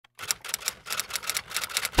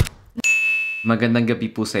Magandang gabi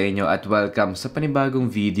po sa inyo at welcome sa panibagong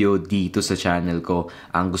video dito sa channel ko.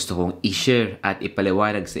 Ang gusto kong i-share at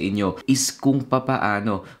ipaliwanag sa inyo is kung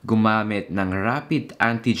papaano gumamit ng rapid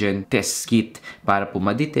antigen test kit para po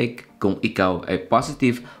ma-detect kung ikaw ay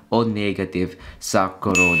positive o negative sa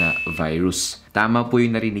coronavirus. Tama po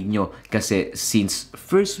yung narinig nyo kasi since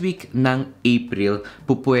first week ng April,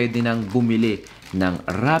 pwede nang bumili ng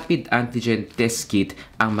rapid antigen test kit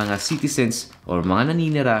ang mga citizens or mga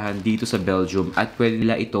naninirahan dito sa Belgium at pwede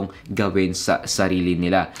nila itong gawin sa sarili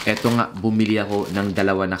nila. Eto nga, bumili ako ng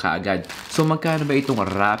dalawa na kaagad. So magkano ba itong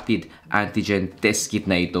rapid antigen test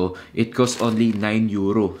kit na ito? It costs only 9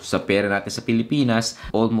 euro. Sa pera natin sa Pilipinas,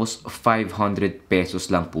 almost 500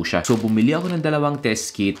 pesos lang po siya. So bumili ako ng dalawang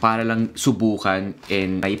test kit para lang subukan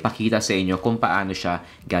and maipakita sa inyo kung paano siya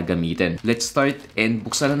gagamitin. Let's start and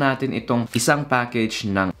buksan na natin itong isang package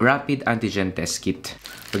ng rapid antigen test kit.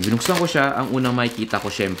 Pag binuksan ko siya, ang unang makikita ko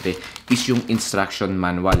syempre is yung instruction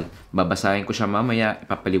manual. Babasahin ko siya mamaya,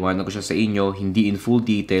 ipapaliwanag ko siya sa inyo, hindi in full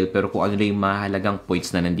detail, pero kung ano lang yung mahalagang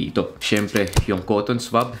points na nandito. Syempre, yung cotton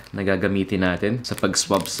swab na gagamitin natin sa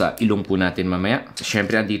pag-swab sa ilong po natin mamaya.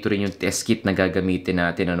 Syempre, andito rin yung test kit na gagamitin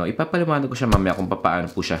natin. Ipapaliwanag ko siya mamaya kung paano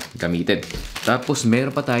po siya gamitin. Tapos,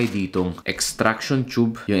 meron pa tayo ditong extraction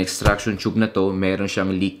tube. Yung extraction tube na to, meron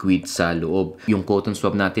siyang liquid sa loob. Yung cotton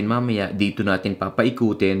swab natin mamaya, dito natin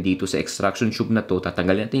papaikutin dito sa extraction tube na to.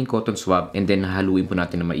 Tatanggalin natin yung cotton swab and then haluin po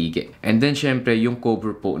natin na maigi. And then, syempre, yung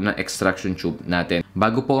cover po na extraction tube natin.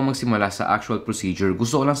 Bago po ako magsimula sa actual procedure,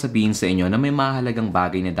 gusto ko lang sabihin sa inyo na may mahalagang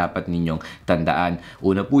bagay na dapat ninyong tandaan.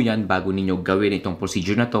 Una po yan, bago ninyo gawin itong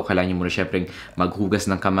procedure na to, kailangan nyo muna syempre maghugas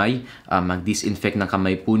ng kamay, mag-disinfect ng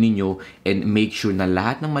kamay po ninyo, and make sure na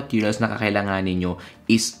lahat ng materials na kakailangan ninyo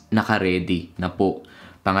is naka-ready na po.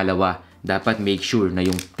 Pangalawa, dapat make sure na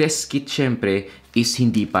yung test kit syempre is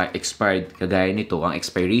hindi pa expired. Kagaya nito, ang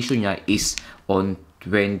expiration niya is on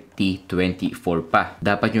 2024 pa.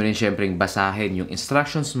 Dapat nyo rin syempre basahin yung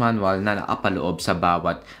instructions manual na nakapaloob sa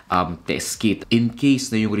bawat test kit. In case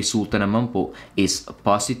na yung resulta naman po is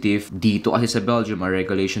positive, dito kasi sa Belgium, ang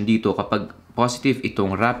regulation dito, kapag positive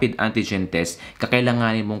itong rapid antigen test,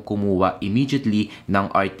 kakailanganin mong kumuha immediately ng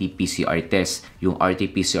RT-PCR test. Yung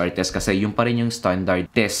RT-PCR test kasi yung pa rin yung standard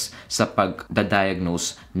test sa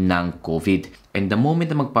pagda-diagnose ng COVID. And the moment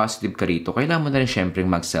na mag-positive ka rito, kailangan mo na rin syempre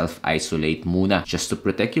mag-self-isolate muna just to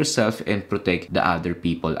protect yourself and protect the other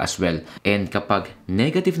people as well. And kapag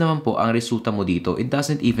negative naman po ang resulta mo dito, it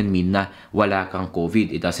doesn't even mean na wala kang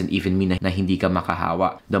COVID. It doesn't even mean na hindi ka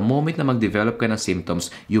makahawa. The moment na mag-develop ka ng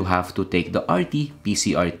symptoms, you have to take the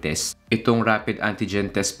RT-PCR test. Itong rapid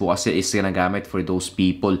antigen test po kasi is ginagamit for those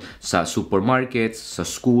people sa supermarkets, sa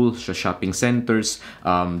school, sa shopping centers,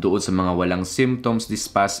 doon sa mga walang symptoms this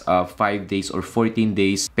past 5 days or 14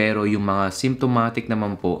 days. Pero yung mga symptomatic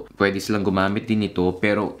naman po, pwede silang gumamit din ito,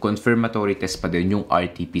 pero confirmatory test pa din yung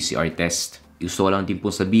RT-PCR test. Gusto ko lang din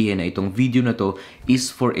po sabihin na itong video na to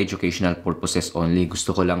is for educational purposes only.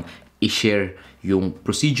 Gusto ko lang i-share yung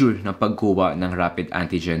procedure ng pagkuha ng rapid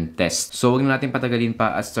antigen test. So, wag na natin patagalin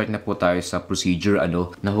pa at start na po tayo sa procedure.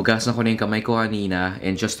 Nahugasan ko na yung kamay ko kanina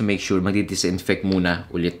and just to make sure, magdi-disinfect muna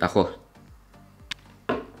ulit ako.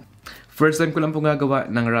 First time ko lang po gagawa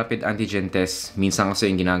ng rapid antigen test. Minsan kasi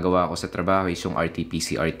yung ginagawa ko sa trabaho is yung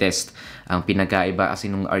RT-PCR test. Ang pinagkaiba kasi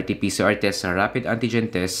ng RT-PCR test sa rapid antigen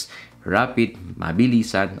test, rapid,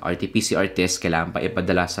 mabilisan, RT-PCR test, kailangan pa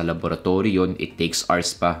ipadala sa laboratory yon. It takes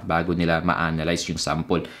hours pa bago nila ma-analyze yung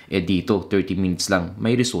sample. Dito, 30 minutes lang,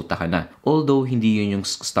 may resulta ka na. Although, hindi yun yung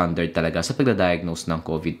standard talaga sa pagda-diagnose ng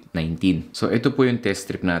COVID-19. So, ito po yung test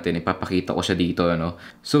strip natin. Ipapakita ko siya dito.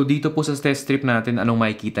 So, dito po sa test strip natin, anong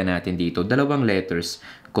makikita natin dito? Dalawang letters,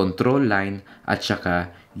 control line at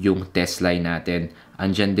saka yung test line natin.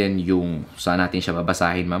 Andyan din yung saan natin siya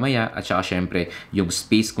babasahin mamaya at saka syempre yung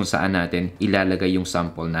space kung saan natin ilalagay yung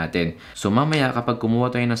sample natin. So mamaya kapag kumuha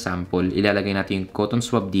tayo ng sample, ilalagay natin yung cotton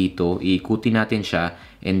swab dito, iikutin natin siya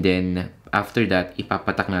and then after that,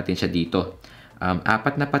 ipapatak natin siya dito. 4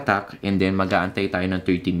 na patak and then mag-aantay tayo ng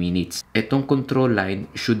 30 minutes. Itong control line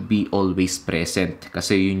should be always present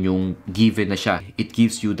kasi yun yung given na siya. It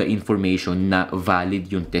gives you the information na valid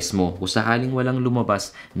yung test mo. Kung sakaling walang lumabas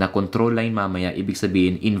na control line mamaya, ibig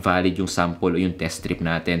sabihin invalid yung sample o yung test strip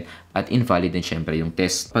natin at invalid din syempre yung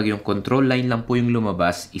test. Pag yung control line lang po yung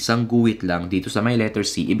lumabas, isang guhit lang dito sa may letter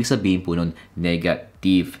C, ibig sabihin po nun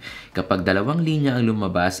negative. Kapag dalawang linya ang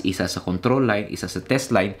lumabas, isa sa control line, isa sa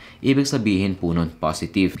test line, ibig sabihin po nun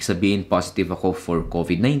positive. Ibig sabihin positive ako for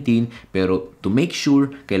COVID-19, pero to make sure,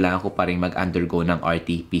 kailangan ko pa rin mag-undergo ng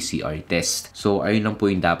RT-PCR test. So, ayun lang po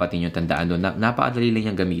yung dapat ninyong tandaan doon. Napakadali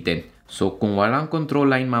lang yung gamitin. So, kung walang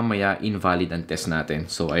control line mamaya, invalid ang test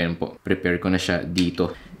natin. So, ayan po. Prepare ko na siya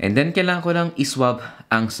dito. And then, kailangan ko lang iswab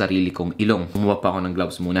ang sarili kong ilong. Kumuha pa ako ng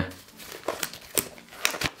gloves muna.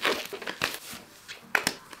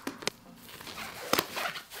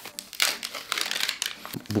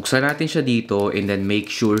 Buksan natin siya dito and then make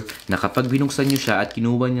sure na kapag binuksan nyo siya at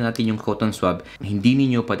kinuha nyo natin yung cotton swab, hindi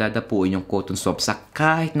ninyo padadapuin yung cotton swab sa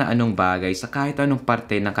kahit na anong bagay, sa kahit anong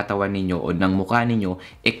parte ng katawan ninyo o ng mukha ninyo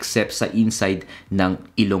except sa inside ng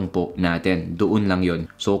ilong po natin. Doon lang yon.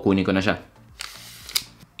 So, kunin ko na siya.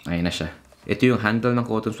 Ayan na siya. Ito yung handle ng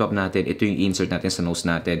cotton swab natin. Ito yung insert natin sa nose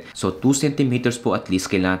natin. So, 2 cm po at least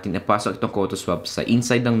kailangan natin ipasok itong cotton swab sa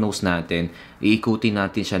inside ng nose natin. Iikutin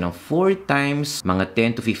natin siya ng 4 times, mga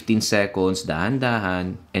 10 to 15 seconds,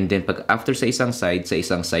 dahan-dahan. And then, pag after sa isang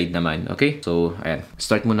side naman. Okay? So, ayan.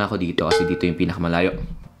 Start muna ako dito kasi dito yung pinakamalayo.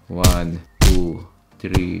 1, 2,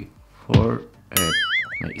 3,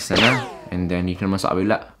 4. May isa na. And then, dito naman sa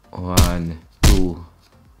kabila. 1,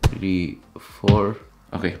 2, 3,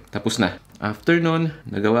 4. Okay, tapos na. After nun,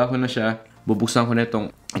 nagawa ko na siya. Bubuksan ko na itong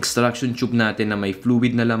extraction tube natin na may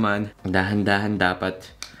fluid na laman. Dahan-dahan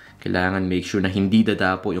dapat. Kailangan make sure na hindi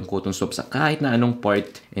dadapo yung cotton swab sa kahit na anong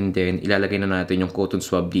part. And then, ilalagay na natin yung cotton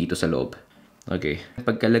swab dito sa loob. Okay.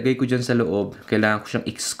 Pagkalagay ko dyan sa loob, kailangan ko siyang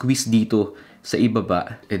i-squeeze dito sa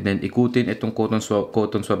ibaba. And then, ikutin itong cotton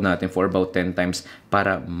swab natin for about 10 times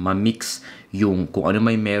para ma-mix yung kung ano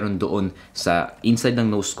may meron doon sa inside ng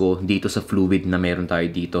nose ko dito sa fluid na meron tayo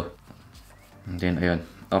dito. And then, ayun.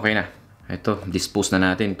 Okay na. Ito, dispose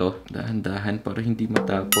na natin to. Dahan-dahan para hindi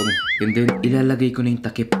matapon. And then, ilalagay ko na yung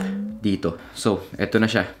takip dito. So, ito na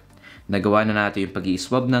siya. Nagawa na natin yung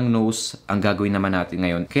pag-i-swab ng nose. Ang gagawin naman natin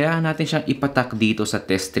ngayon, kailangan natin siyang ipatak dito sa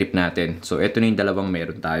test strip natin. So, ito na yung dalawang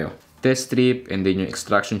meron tayo. Test strip and then yung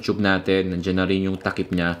extraction tube natin. Nandiyan na rin yung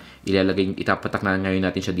takip niya. Itapatak na ngayon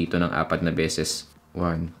natin siya dito ng 4 na beses.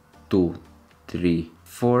 1, 2, 3,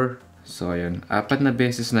 4. So, ayan. 4 na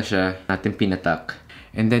beses na siya natin pinatak.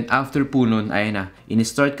 And then, after po nun, ayan na.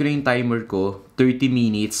 In-start ko na yung timer ko. 30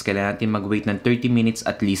 minutes. Kailangan natin mag-wait ng 30 minutes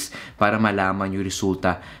at least para malaman yung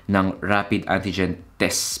resulta ng rapid antigen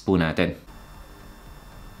test po natin.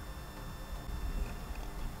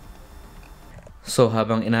 So,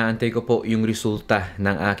 habang inaantay ko po yung resulta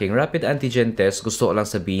ng aking rapid antigen test, gusto ko lang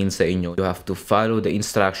sabihin sa inyo, you have to follow the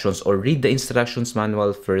instructions or read the instructions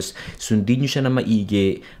manual first. Sundin nyo siya na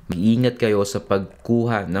maigi. Mag-iingat kayo sa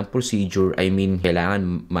pagkuha ng procedure. I mean,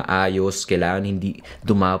 kailangan maayos, kailangan hindi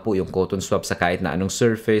dumapo yung cotton swab sa kahit na anong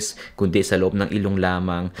surface, kundi sa loob ng ilong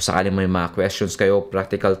lamang. Sakaling may mga questions kayo,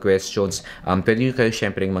 practical questions, pwede nyo kayo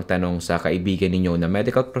syempre magtanong sa kaibigan ninyo na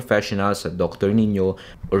medical professional, sa doctor ninyo,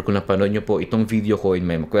 or kung napanood nyo po itong video ko and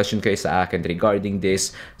may question kayo sa akin regarding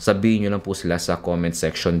this, sabihin nyo lang po sila sa comment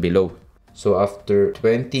section below. So, after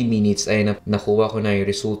 20 minutes ay nakuha ko na yung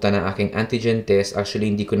resulta ng aking antigen test. Actually,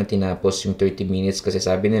 hindi ko na tinapos yung 30 minutes kasi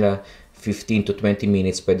sabi nila 15 to 20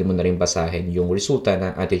 minutes pwede mo na rin basahin yung resulta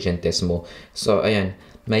ng antigen test mo. So, ayan.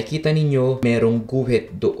 Makikita ninyo merong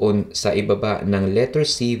guhit doon sa ibaba ng letter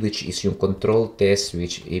C, which is yung control test,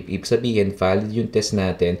 which ibig sabihin valid yung test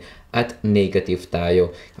natin at negative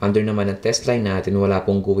tayo. Under naman ang test line natin, wala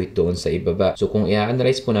pong guhit doon sa ibaba. So kung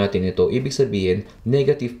i-analyze po natin ito, ibig sabihin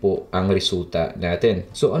negative po ang resulta natin.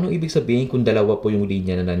 So anong ibig sabihin kung dalawa po yung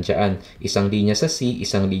linya na nandiyan? Isang linya sa C,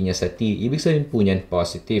 isang linya sa T. Ibig sabihin po niyan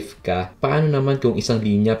positive ka. Paano naman kung isang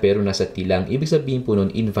linya pero nasa T lang? Ibig sabihin po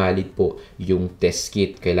nun invalid po yung test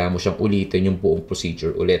kit. Kailangan mo siyang ulitin yung buong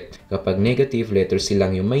procedure ulit. Kapag negative, letter C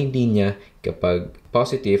lang yung may linya. Kapag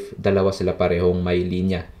positive, dalawa sila parehong may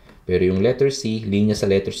linya. Pero yung letter C, linya sa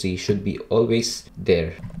letter C should be always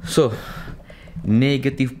there. So,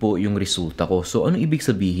 negative po yung resulta ko. So, ano ibig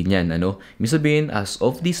sabihin yan? Ibig sabihin, as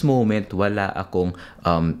of this moment, wala akong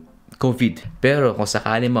COVID. Pero kung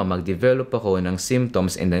sakali mo mag-develop ako ng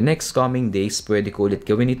symptoms in the next coming days, pwede ko ulit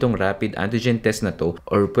gawin itong rapid antigen test na to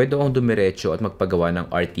or pwede akong dumiretso at magpagawa ng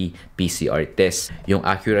RT-PCR test. Yung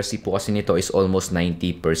accuracy po kasi nito is almost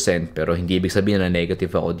 90%. Pero hindi ibig sabihin na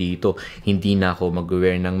negative ako dito. Hindi na ako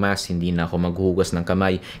mag-wear ng mask, hindi na ako maghuhugas ng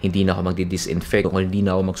kamay, hindi na ako magdi-disinfect, kung hindi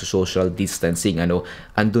na ako mag-social distancing.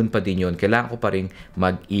 Andun pa din yun. Kailangan ko pa rin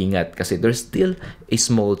mag-ingat kasi there's still a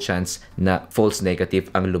small chance na false negative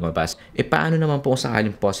ang lumabas. lumabas. Paano naman po kung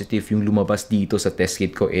sakaling positive yung lumabas dito sa test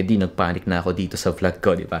kit ko, di nagpanic na ako dito sa vlog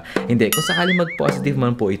ko, di ba? Hindi, kung sakaling mag-positive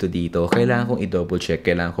man po ito dito, kailangan kong i-double check,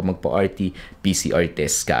 kailangan kong magpa-RT PCR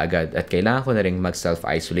test kaagad at kailangan ko na rin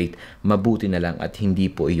mag-self-isolate. Mabuti na lang at hindi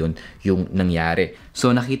po iyon yung nangyari.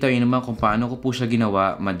 So nakita nyo naman kung paano ko po siya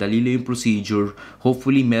ginawa. Madali lang yung procedure.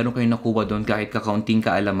 Hopefully meron kayong nakuha doon kahit kakaunting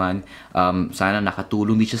kaalaman. Sana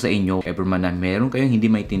nakatulong din siya sa inyo. Ever man na meron kayong hindi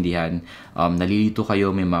maintindihan, nalilito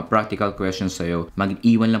kayo, may mga practical questions sa'yo,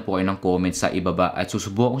 mag-iwan lang po kayo ng comment sa ibaba at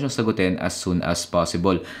susubukan ko siyang sagutin as soon as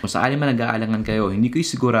possible. Kung sakali man nag-aalangan kayo, hindi kayo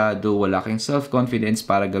sigurado, wala kayong self-confidence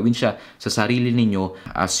para gawin siya sa sarili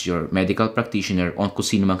ninyo as your medical practitioner o kung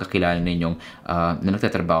sino man kakilala ninyong na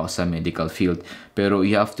nagtatrabaho sa medical field. Pero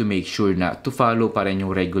you have to make sure na to follow pa rin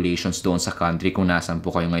yung regulations doon sa country kung nasan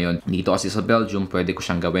po kayo ngayon. Dito kasi sa Belgium, pwede ko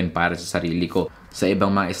siyang gawin para sa sarili ko. Sa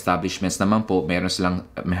ibang mga establishments naman po, meron silang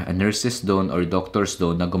nurses doon or doctors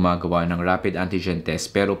doon na gumagawa ng rapid antigen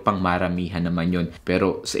test, pero pang maramihan naman yun.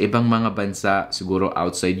 Pero sa ibang mga bansa, siguro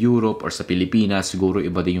outside Europe or sa Pilipinas, siguro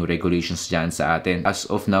iba din yung regulations dyan sa atin. As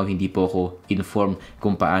of now, hindi po ako informed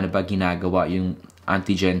kung paano ba ginagawa yung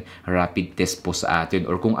antigen rapid test po sa atin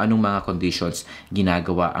or kung anong mga conditions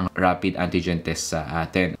ginagawa ang rapid antigen test sa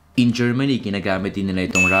atin. In Germany, ginagamit din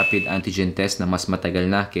nila itong rapid antigen test na mas matagal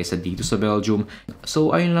na kaysa dito sa Belgium.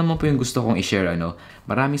 So, ayun naman po yung gusto kong i-share.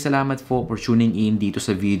 Maraming salamat po for tuning in dito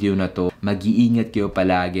sa video na to. Mag-iingat kayo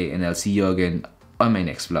palagi and I'll see you again on my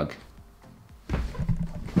next vlog.